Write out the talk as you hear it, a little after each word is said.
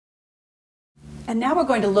And now we're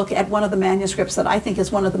going to look at one of the manuscripts that I think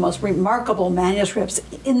is one of the most remarkable manuscripts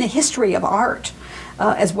in the history of art,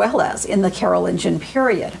 as well as in the Carolingian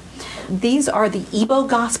period. These are the Ebbo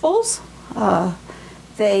Gospels.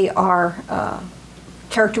 They are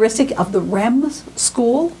characteristic of the Rheims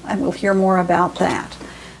school, and we'll hear more about that.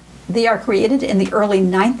 They are created in the early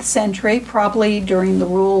 9th century, probably during the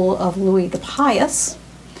rule of Louis the Pious.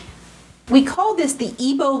 We call this the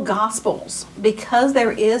Ebbo Gospels because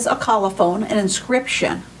there is a colophon, an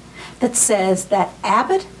inscription, that says that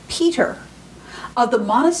Abbot Peter of the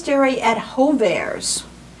monastery at Hovers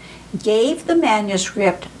gave the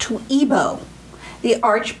manuscript to Ebbo, the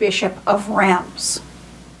Archbishop of Rheims.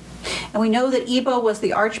 And we know that Ebbo was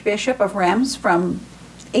the Archbishop of Rheims from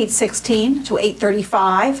 816 to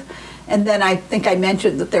 835, and then I think I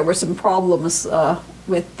mentioned that there were some problems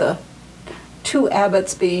with the two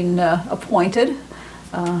abbots being appointed.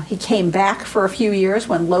 He came back for a few years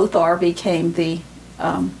when Lothar became the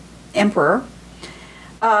emperor.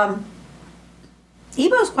 Ebbo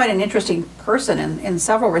is quite an interesting person in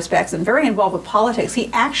several respects and very involved with politics. He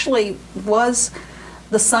actually was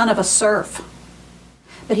the son of a serf,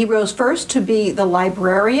 but he rose first to be the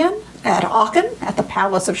librarian at Aachen at the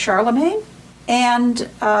palace of Charlemagne, and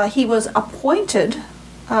he was appointed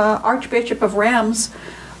Archbishop of Rheims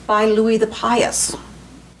by Louis the Pious,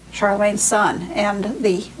 Charlemagne's son, and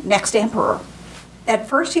the next emperor. At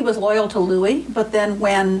first he was loyal to Louis, but then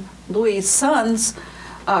when Louis's sons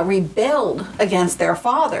rebelled against their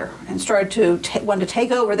father and started to want to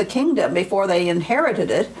take over the kingdom before they inherited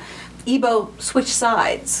it, Ebbo switched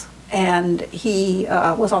sides, and he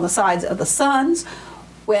was on the sides of the sons.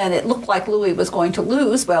 When it looked like Louis was going to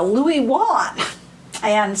lose, well, Louis won.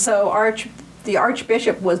 And so the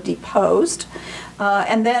archbishop was deposed.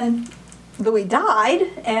 And then Louis died,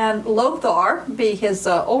 and Lothar, his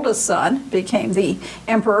oldest son, became the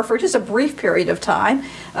emperor for just a brief period of time.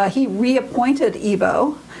 He reappointed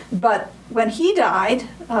Ebbo, but when he died,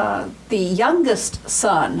 the youngest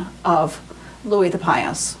son of Louis the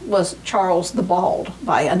Pious was Charles the Bald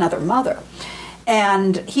by another mother.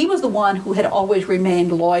 And he was the one who had always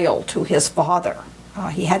remained loyal to his father.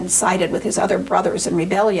 He hadn't sided with his other brothers in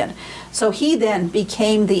rebellion. So he then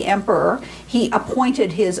became the emperor. He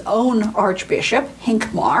appointed his own archbishop,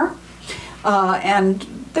 Hincmar, and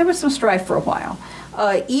there was some strife for a while.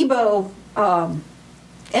 Ebbo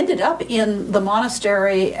ended up in the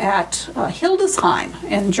monastery at Hildesheim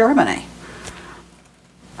in Germany,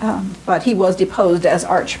 but he was deposed as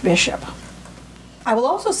archbishop. I will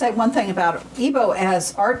also say one thing about Ebbo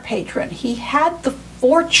as art patron. He had the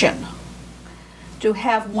fortune to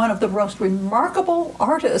have one of the most remarkable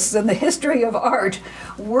artists in the history of art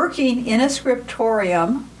working in a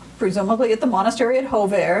scriptorium, presumably at the monastery at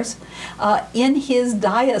Hovers, in his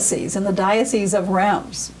diocese, in the Diocese of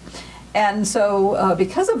Reims. And so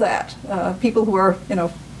because of that, people who are,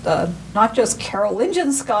 not just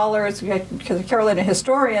Carolingian scholars, Carolingian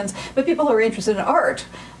historians, but people who are interested in art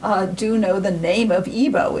do know the name of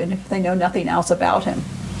Ebbo, and if they know nothing else about him.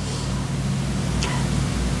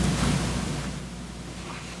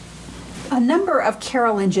 A number of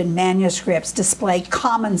Carolingian manuscripts display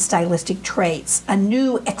common stylistic traits, a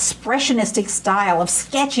new expressionistic style of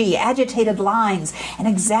sketchy, agitated lines and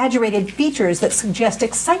exaggerated features that suggest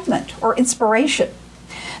excitement or inspiration.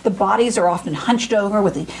 The bodies are often hunched over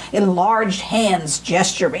with the enlarged hands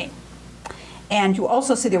gesturing. And you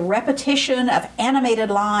also see the repetition of animated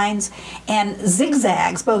lines and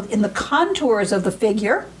zigzags, both in the contours of the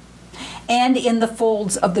figure and in the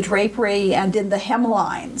folds of the drapery and in the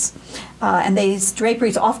hemlines. And these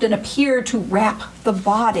draperies often appear to wrap the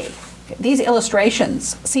body. These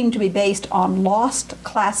illustrations seem to be based on lost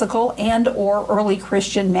classical and or early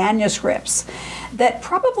Christian manuscripts that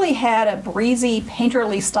probably had a breezy,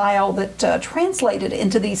 painterly style that translated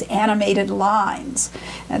into these animated lines.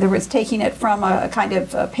 In other words, taking it from a kind of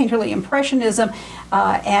painterly impressionism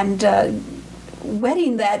and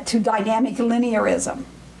wedding that to dynamic linearism.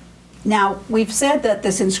 Now, we've said that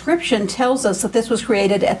this inscription tells us that this was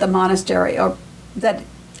created at the monastery, or that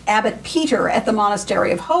Abbot Peter at the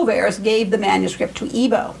monastery of Hovers gave the manuscript to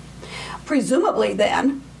Ebbo. Presumably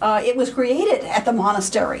then, it was created at the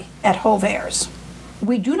monastery at Hovers.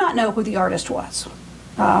 We do not know who the artist was.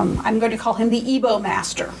 I'm going to call him the Ebbo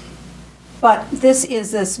master. But this is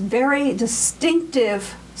this very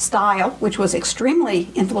distinctive style, which was extremely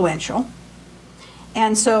influential.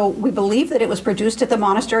 And so we believe that it was produced at the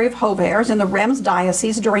monastery of Hovers in the Reims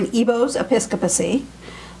diocese during Ebbo's episcopacy.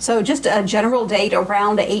 So just a general date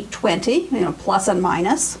around 820, plus and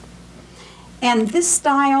minus. And this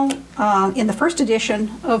style, in the first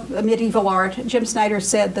edition of medieval art, Jim Snyder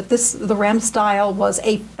said that the Rem style was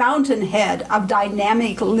a fountainhead of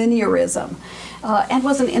dynamic linearism and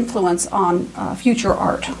was an influence on future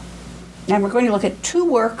art. And we're going to look at two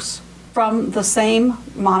works from the same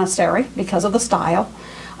monastery because of the style.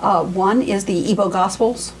 One is the Ebbo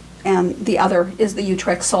Gospels, and the other is the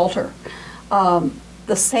Utrecht Psalter.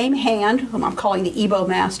 The same hand, whom I'm calling the Ebbo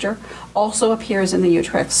master, also appears in the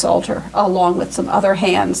Utrecht Psalter, along with some other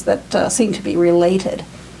hands that seem to be related.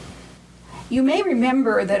 You may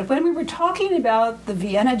remember that when we were talking about the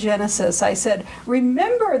Vienna Genesis, I said,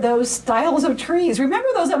 remember those styles of trees, remember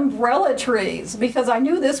those umbrella trees, because I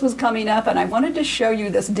knew this was coming up and I wanted to show you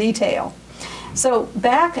this detail. So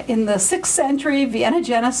back in the 6th century Vienna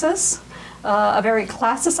Genesis, a very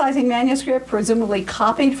classicizing manuscript, presumably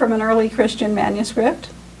copied from an early Christian manuscript.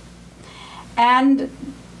 And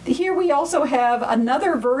here we also have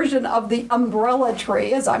another version of the umbrella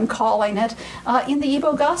tree, as I'm calling it, in the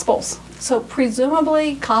Ebbo Gospels. So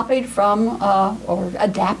presumably copied from or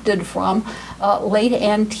adapted from late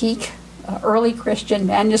antique, early Christian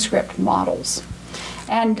manuscript models.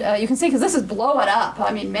 And you can see, because this is blowing up,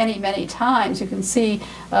 I mean, many, many times, you can see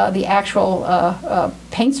the actual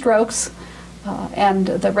paint strokes and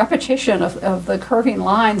the repetition of the curving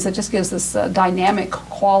lines that just gives this dynamic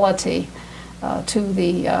quality to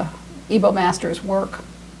the Ebbo master's work.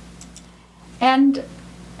 And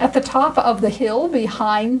at the top of the hill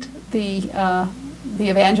behind the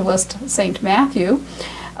evangelist Saint Matthew,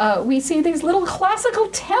 we see these little classical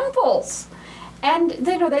temples. And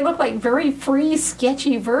they look like very free,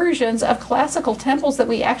 sketchy versions of classical temples that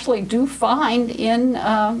we actually do find in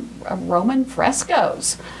Roman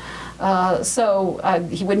frescoes. So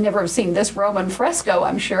he would never have seen this Roman fresco,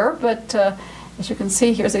 I'm sure, but as you can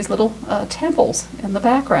see, here's these little temples in the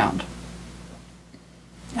background.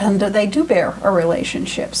 And they do bear a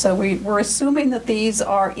relationship. So we're assuming that these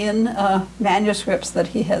are in manuscripts that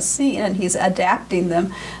he has seen, and he's adapting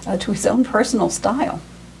them to his own personal style.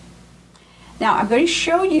 Now, I'm going to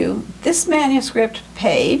show you this manuscript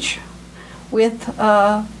page with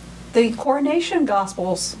the Coronation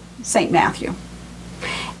Gospels, St. Matthew.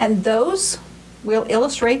 And those will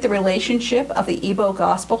illustrate the relationship of the Ebbo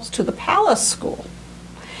Gospels to the Palace School.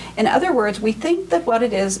 In other words, we think that what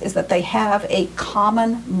it is that they have a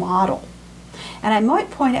common model. And I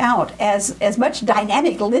might point out, as much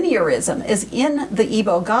dynamic linearism is in the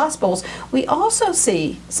Ebbo Gospels, we also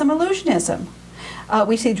see some illusionism.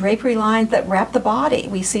 We see drapery lines that wrap the body.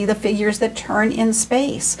 We see the figures that turn in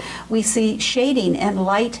space. We see shading and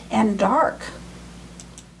light and dark.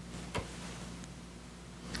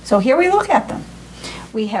 So here we look at them.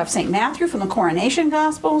 We have St. Matthew from the Coronation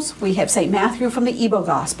Gospels. We have St. Matthew from the Ebbo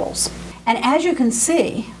Gospels. And as you can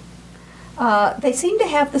see, they seem to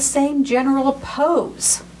have the same general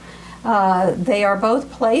pose. They are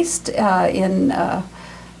both placed in a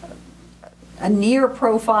near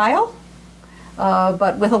profile,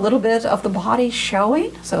 but with a little bit of the body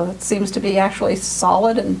showing. So it seems to be actually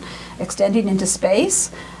solid and extending into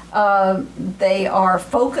space. They are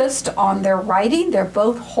focused on their writing. They're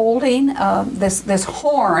both holding this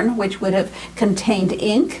horn, which would have contained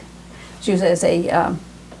ink, used as a,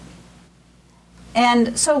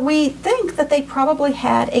 and so we think that they probably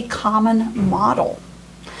had a common model.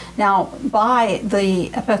 Now, by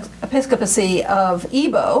the episcopacy of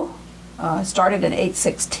Ebbo, started in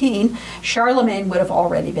 816, Charlemagne would have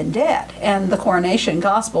already been dead, and the Coronation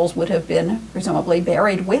Gospels would have been presumably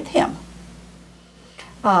buried with him.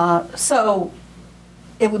 So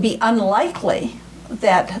it would be unlikely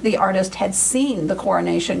that the artist had seen the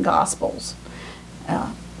Coronation Gospels.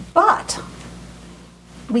 But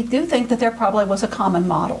we do think that there probably was a common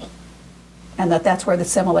model, and that that's where the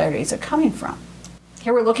similarities are coming from.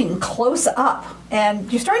 Here we're looking close up,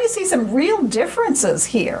 and you're starting to see some real differences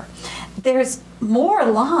here. There's more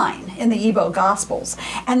line in the Ebbo Gospels,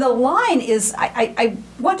 and the line is, I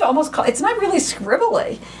want to almost call, it's not really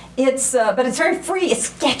scribbly, it's, but it's very free, it's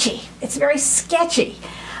sketchy, it's very sketchy.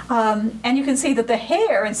 And you can see that the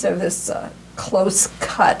hair, instead of this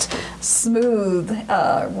close-cut, smooth,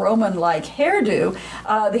 Roman-like hairdo,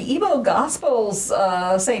 the Ebbo Gospels,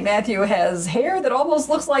 St. Matthew has hair that almost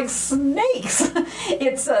looks like snakes.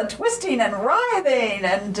 It's twisting and writhing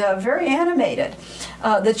and very animated.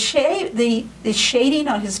 The shading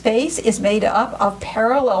on his face is made up of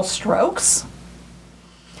parallel strokes.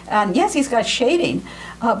 And yes, he's got shading,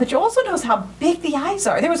 but you also notice how big the eyes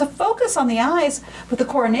are. There was a focus on the eyes with the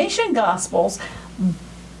Coronation Gospels,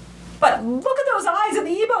 But look at those eyes in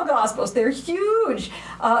the Ebbo Gospels. They're huge.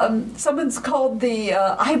 Someone's called the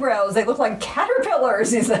eyebrows, they look like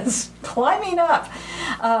caterpillars, he says, climbing up.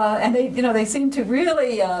 And they seem to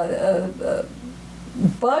really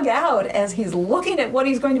bug out as he's looking at what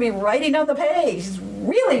he's going to be writing on the page. He's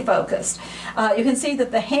really focused. You can see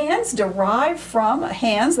that the hands derive from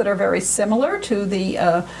hands that are very similar to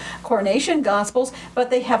the coronation Gospels, but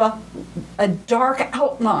they have a dark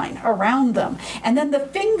outline around them. And then the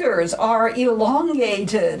fingers are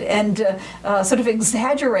elongated and sort of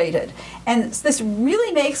exaggerated. And this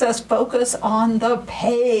really makes us focus on the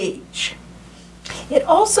page. It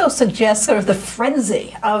also suggests sort of the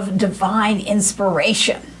frenzy of divine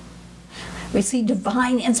inspiration. We see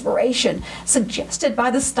divine inspiration suggested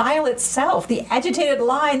by the style itself, the agitated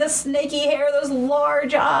line, the snaky hair, those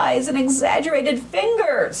large eyes, and exaggerated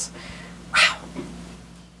fingers. Wow.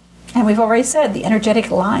 And we've already said the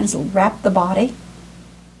energetic lines wrap the body.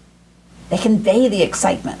 They convey the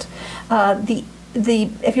excitement.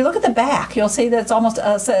 If you look at the back, you'll see that it's almost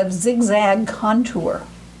a sort of zigzag contour,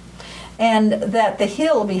 and that the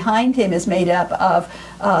hill behind him is made up of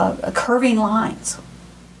curving lines.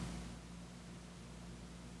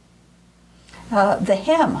 The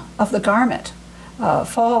hem of the garment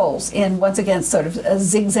falls in, once again, sort of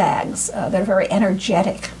zigzags that are very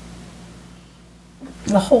energetic.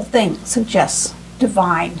 The whole thing suggests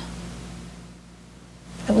divine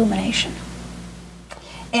illumination.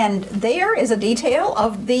 And there is a detail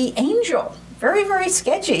of the angel. Very, very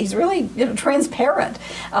sketchy. He's really transparent.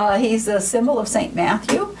 He's a symbol of St.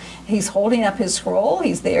 Matthew. He's holding up his scroll.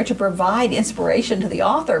 He's there to provide inspiration to the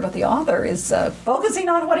author, but the author is focusing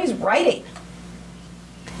on what he's writing.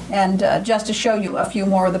 And just to show you a few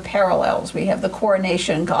more of the parallels, we have the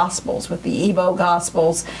coronation Gospels with the Ebbo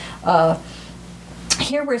Gospels.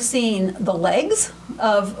 Here we're seeing the legs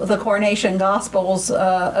of the coronation Gospels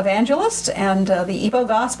evangelist and the Ebbo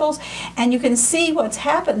Gospels, and you can see what's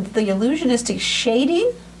happened. The illusionistic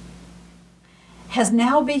shading has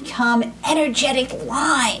now become energetic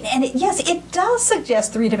line, and yes, it does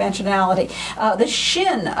suggest three-dimensionality. The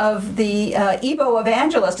shin of the Ebbo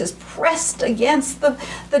evangelist is pressed against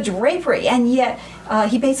the drapery, and yet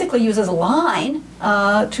he basically uses line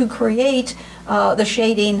to create the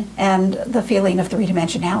shading and the feeling of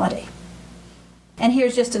three-dimensionality. And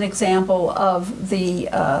here's just an example of the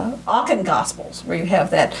Aachen Gospels, where you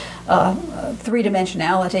have that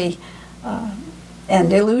three-dimensionality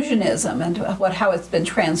and illusionism and how it's been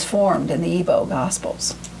transformed in the Ebbo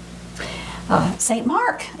Gospels. St.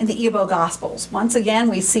 Mark in the Ebbo Gospels. Once again,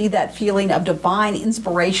 we see that feeling of divine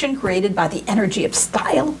inspiration created by the energy of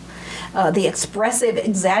style, the expressive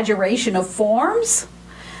exaggeration of forms,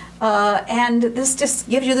 and this just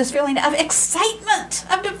gives you this feeling of excitement,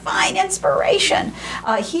 of divine inspiration.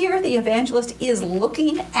 Here, the evangelist is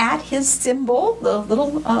looking at his symbol. The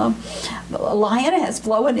little lion has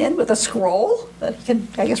flown in with a scroll that he can,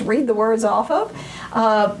 I guess, read the words off of.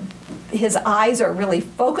 His eyes are really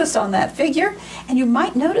focused on that figure, and you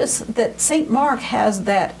might notice that St. Mark has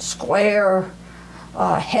that square,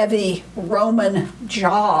 heavy Roman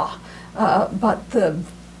jaw, but the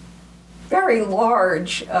very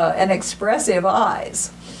large and expressive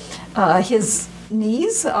eyes. His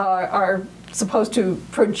knees are supposed to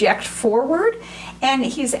project forward, and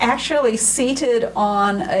he's actually seated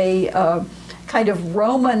on a kind of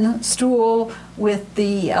Roman stool with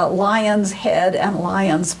the lion's head and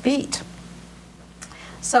lion's feet.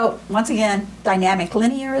 So once again, dynamic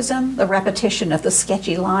linearism, the repetition of the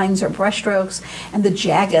sketchy lines or brushstrokes, and the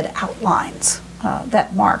jagged outlines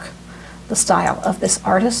that mark the style of this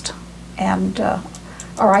artist and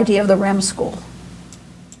our idea of the REM school.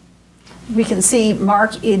 We can see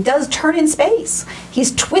Mark, it does turn in space.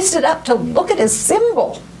 He's twisted up to look at his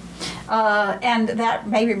symbol. And that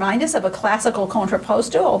may remind us of a classical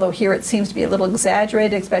contrapposto, although here it seems to be a little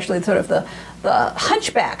exaggerated, especially sort of the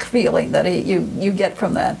hunchback feeling that you get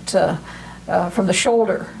from that, from the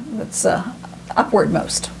shoulder that's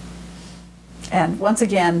upwardmost. And once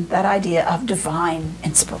again, that idea of divine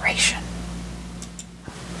inspiration.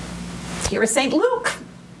 Here is St. Luke.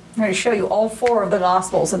 I'm going to show you all four of the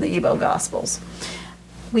Gospels in the Ebbo Gospels.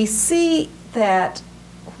 We see that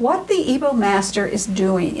what the Ebbo master is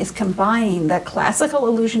doing is combining that classical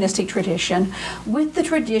illusionistic tradition with the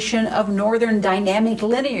tradition of Northern dynamic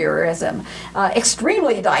linearism,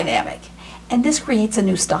 extremely dynamic. And this creates a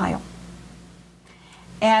new style.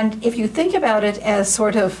 And if you think about it as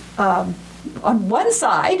sort of, on one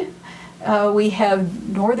side, We have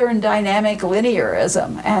northern dynamic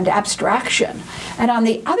linearism and abstraction. And on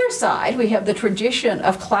the other side, we have the tradition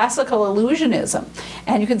of classical illusionism.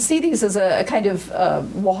 And you can see these as a kind of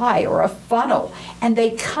Y or a funnel. And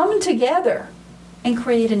they come together and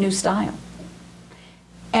create a new style.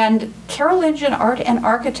 And Carolingian art and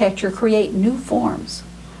architecture create new forms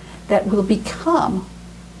that will become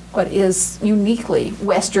what is uniquely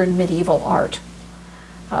Western medieval art.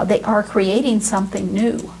 They are creating something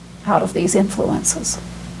new out of these influences.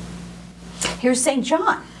 Here's St.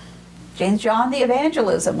 John. St. John the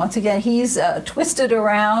Evangelism. Once again, he's twisted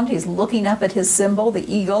around. He's looking up at his symbol, the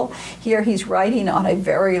eagle. Here he's writing on a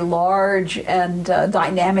very large and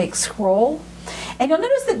dynamic scroll. And you'll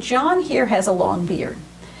notice that John here has a long beard.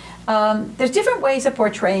 There's different ways of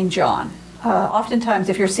portraying John. Oftentimes,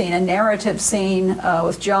 if you're seeing a narrative scene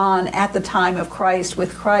with John at the time of Christ,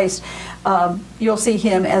 with Christ, you'll see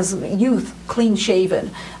him as youth,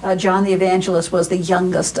 clean-shaven. John the Evangelist was the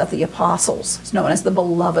youngest of the apostles. He's known as the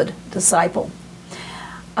beloved disciple.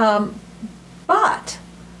 But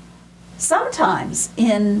sometimes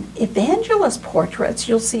in evangelist portraits,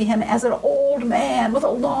 you'll see him as an old man with a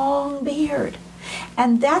long beard.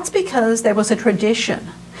 And that's because there was a tradition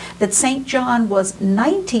that St. John was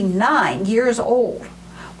 99 years old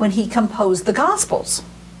when he composed the Gospels.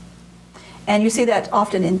 And you see that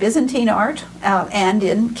often in Byzantine art and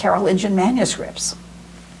in Carolingian manuscripts.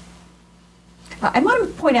 I want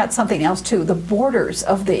to point out something else too, the borders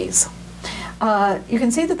of these. You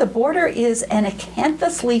can see that the border is an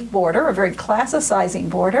acanthus leaf border, a very classicizing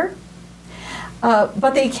border.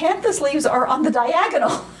 But the acanthus leaves are on the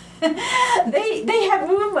diagonal. They have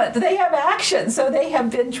movement, they have action, so they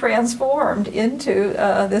have been transformed into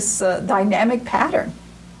this dynamic pattern.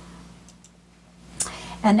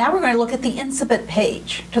 And now we're going to look at the incipit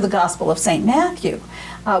page to the Gospel of St. Matthew.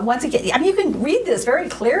 Once again, I mean, you can read this very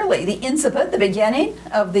clearly. The incipit, the beginning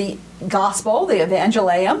of the Gospel, the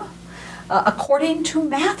Evangelium, according to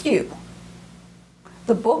Matthew,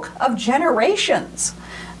 the book of generations.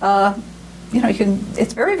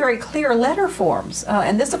 It's very, very clear letter forms.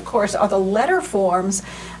 And this, of course, are the letter forms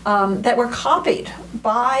that were copied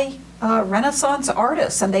by Renaissance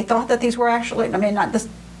artists. And they thought that these were actually, I mean, not this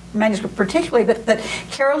manuscript particularly, but that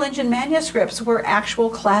Carolingian manuscripts were actual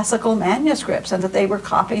classical manuscripts and that they were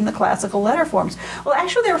copying the classical letter forms. Well,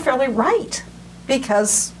 actually, they were fairly right,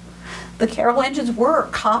 because the Carolingians were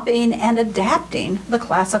copying and adapting the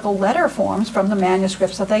classical letter forms from the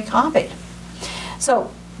manuscripts that they copied.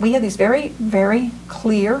 So we have these very, very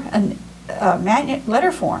clear and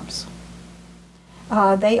letter forms.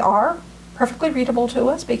 They are perfectly readable to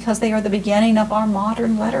us because they are the beginning of our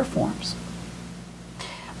modern letter forms.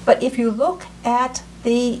 But if you look at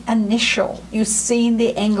the initial, you've seen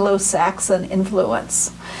the Anglo-Saxon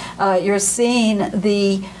influence. You're seeing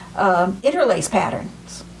the interlace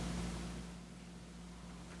patterns.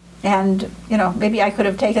 And, maybe I could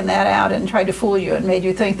have taken that out and tried to fool you and made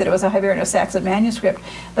you think that it was a Hiberno-Saxon manuscript,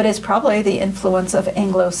 but it's probably the influence of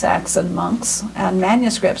Anglo-Saxon monks and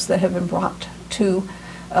manuscripts that have been brought to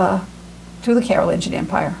the Carolingian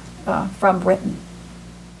Empire from Britain.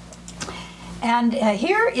 And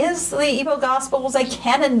here is the Ebbo Gospels, a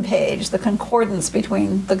canon page, the concordance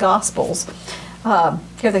between the Gospels.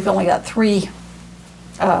 Here they've only got three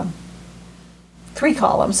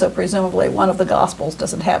columns, so presumably one of the Gospels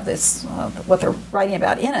doesn't have this, what they're writing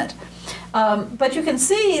about in it. But you can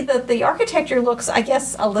see that the architecture looks, I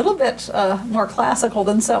guess, a little bit more classical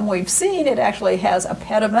than some we've seen. It actually has a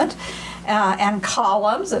pediment and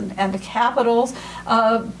columns and capitals,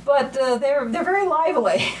 but they're very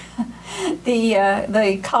lively.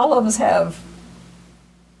 The columns have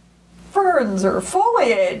ferns or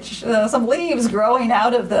foliage, some leaves growing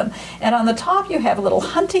out of them. And on the top you have a little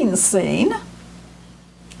hunting scene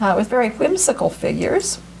with very whimsical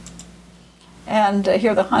figures. And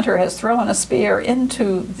here the hunter has thrown a spear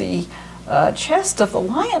into the chest of the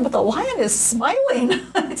lion, but the lion is smiling.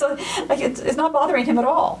 It's not bothering him at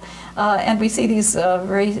all. And we see these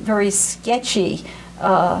very, very sketchy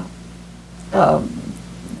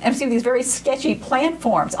and see these very sketchy plant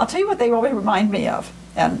forms. I'll tell you what they always remind me of,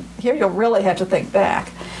 and here you'll really have to think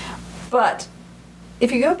back. But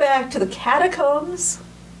if you go back to the catacombs,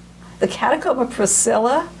 the catacomb of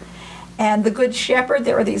Priscilla, and the Good Shepherd,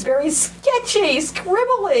 there are these very sketchy,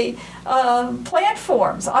 scribbly plant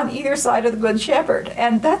forms on either side of the Good Shepherd,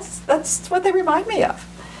 and that's what they remind me of.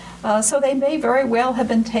 So they may very well have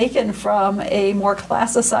been taken from a more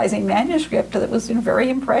classicizing manuscript that was very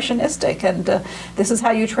impressionistic, and this is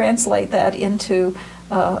how you translate that into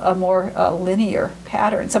a more linear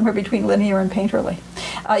pattern, somewhere between linear and painterly.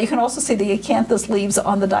 You can also see the acanthus leaves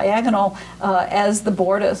on the diagonal as the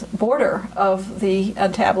border of the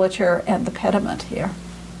entablature and the pediment here.